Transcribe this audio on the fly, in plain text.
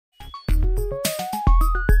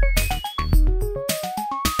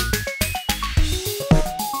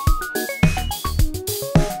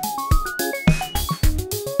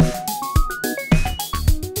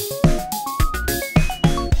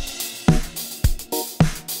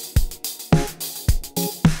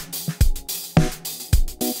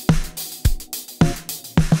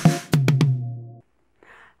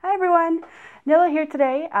here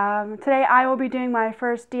today. Today I will be doing my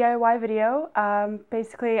first DIY video.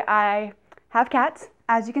 Basically, I have cats,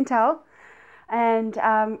 as you can tell, and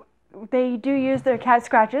they do use their cat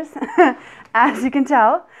scratches, as you can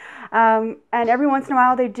tell. And every once in a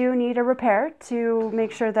while they do need a repair to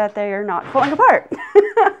make sure that they are not falling apart.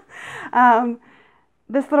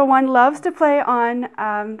 This little one loves to play on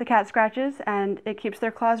the cat scratches, and it keeps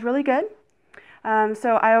their claws really good.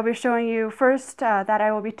 So I will be showing you first that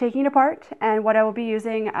I will be taking it apart and what I will be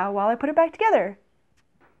using while I put it back together.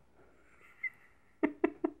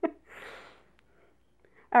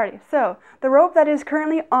 Alrighty, so the rope that is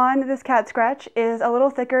currently on this cat scratch is a little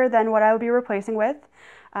thicker than what I will be replacing with.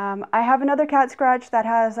 I have another cat scratch that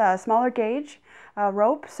has a smaller gauge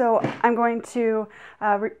rope, so I'm going to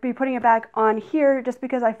be putting it back on here just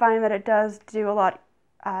because I find that it does do a lot,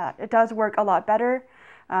 it does work a lot better,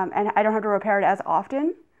 and I don't have to repair it as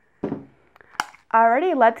often.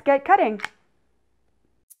 Alrighty, let's get cutting.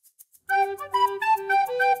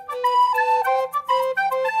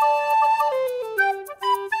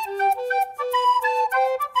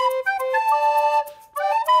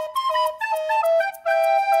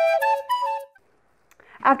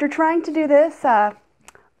 After trying to do this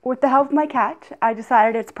with the help of my cat, I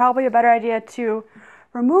decided it's probably a better idea to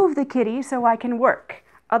remove the kitty so I can work.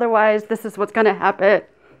 Otherwise, this is what's going to happen.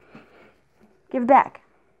 Give it back.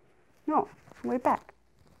 No, wait it back.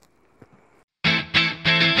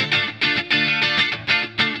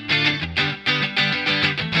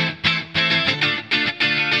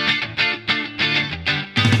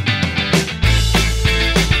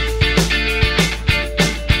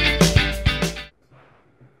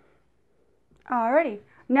 Alrighty,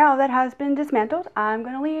 now that has been dismantled, I'm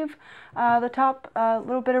going to leave the top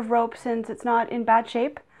little bit of rope since it's not in bad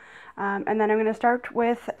shape. And then I'm going to start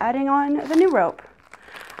with adding on the new rope.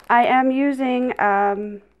 I am using,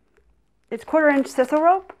 it's 1/4-inch sisal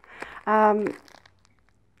rope.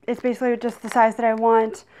 It's basically just the size that I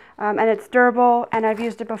want, and it's durable, and I've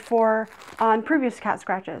used it before on previous cat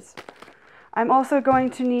scratches. I'm also going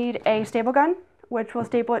to need a staple gun, which will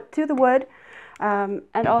staple it to the wood.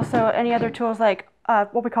 And also any other tools like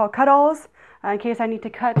what we call cut-alls, in case I need to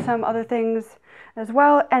cut some other things as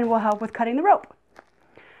well, and will help with cutting the rope.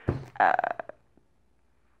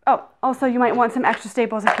 Oh, also you might want some extra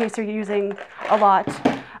staples in case you're using a lot.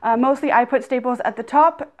 Mostly I put staples at the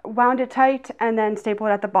top, wound it tight, and then staple it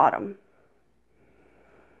at the bottom.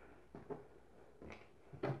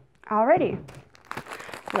 Alrighty,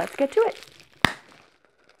 let's get to it.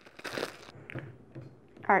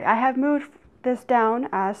 Alright, I have moved this down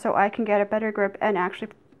so I can get a better grip and actually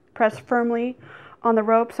press firmly on the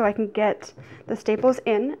rope so I can get the staples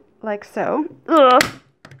in, like so. Ugh.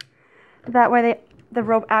 That way the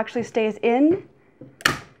rope actually stays in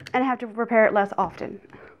and I have to repair it less often,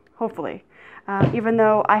 hopefully. Even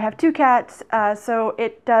though I have 2 cats, so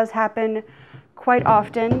it does happen quite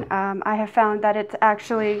often. I have found that it's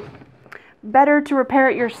actually better to repair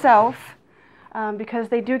it yourself because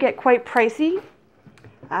they do get quite pricey.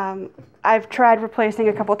 I've tried replacing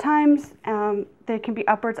a couple times. They can be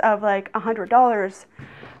upwards of like $100.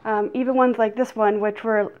 Even ones like this one, which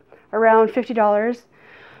were around $50.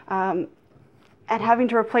 And having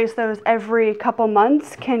to replace those every couple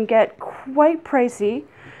months can get quite pricey,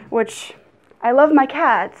 which I love my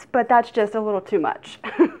cats, but that's just a little too much.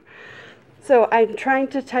 So I'm trying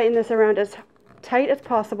to tighten this around as tight as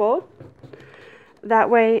possible. That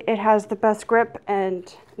way it has the best grip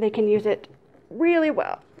and they can use it really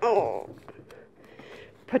well. Oh,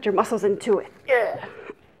 put your muscles into it. Yeah.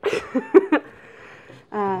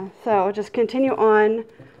 So just continue on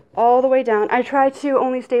all the way down. I try to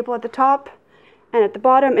only staple at the top and at the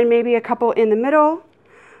bottom and maybe a couple in the middle,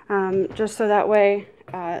 just so that way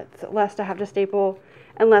it's less to have to staple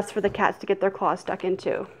and less for the cats to get their claws stuck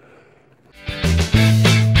into.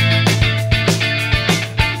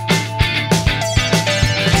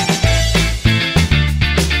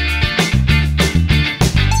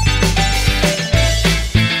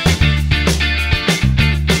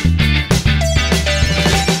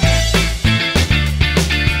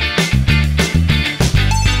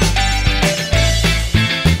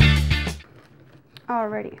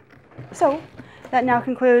 Alrighty, so that now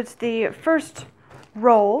concludes the first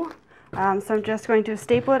roll. So I'm just going to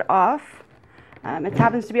staple it off. It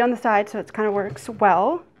happens to be on the side, so it kind of works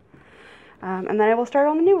well. And then I will start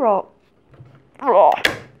on the new roll.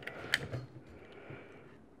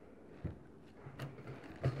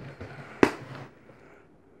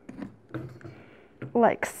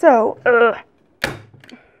 Like so.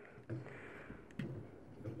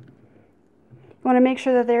 You want to make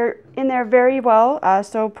sure that they're in there very well,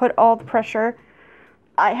 so put all the pressure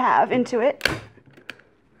I have into it.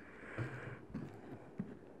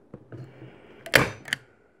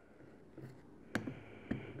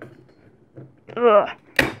 Ugh.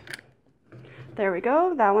 There we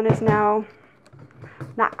go. That one is now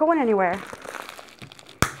not going anywhere.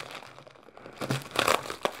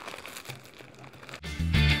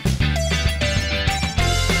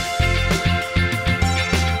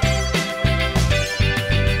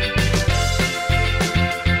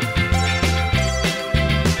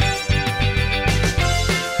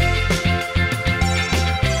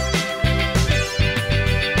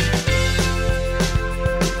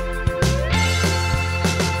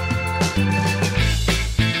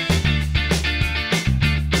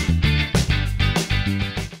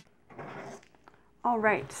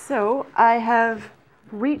 Alright, so I have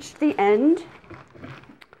reached the end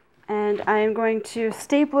and I am going to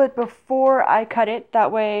staple it before I cut it.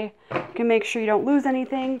 That way you can make sure you don't lose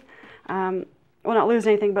anything. Well, not lose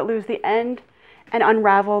anything, but lose the end and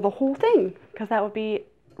unravel the whole thing, because that would be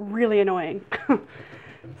really annoying.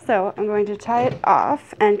 So I'm going to tie it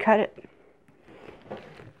off and cut it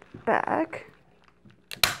back.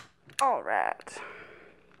 Alright.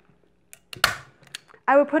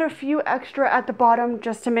 I would put a few extra at the bottom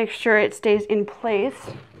just to make sure it stays in place.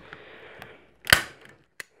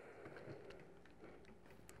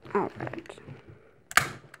 All right.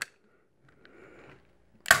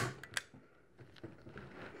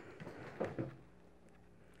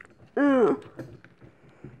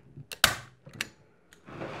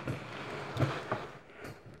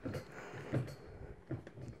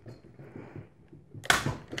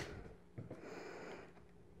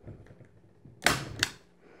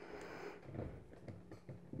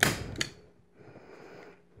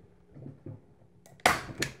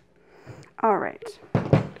 All right,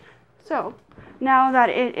 so now that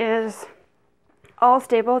it is all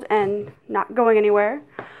stapled and not going anywhere,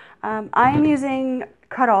 I am using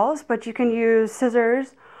cut-alls, but you can use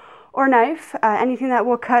scissors or knife, anything that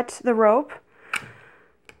will cut the rope.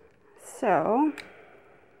 So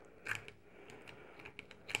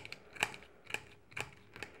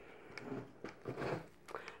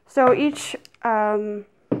each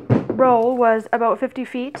roll was about 50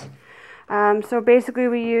 feet. So basically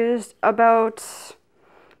we used about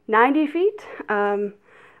 90 feet,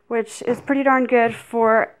 which is pretty darn good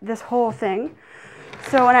for this whole thing.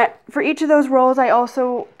 So for each of those rolls, I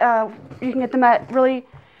also, you can get them at really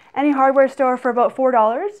any hardware store for about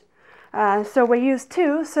 $4. So we used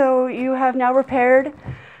 2, so you have now repaired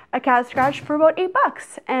a cat scratch for about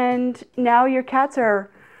 $8, and now your cats are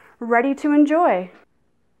ready to enjoy.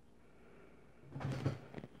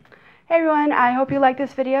 Hey everyone, I hope you liked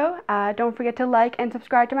this video. Don't forget to like and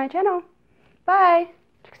subscribe to my channel. Bye!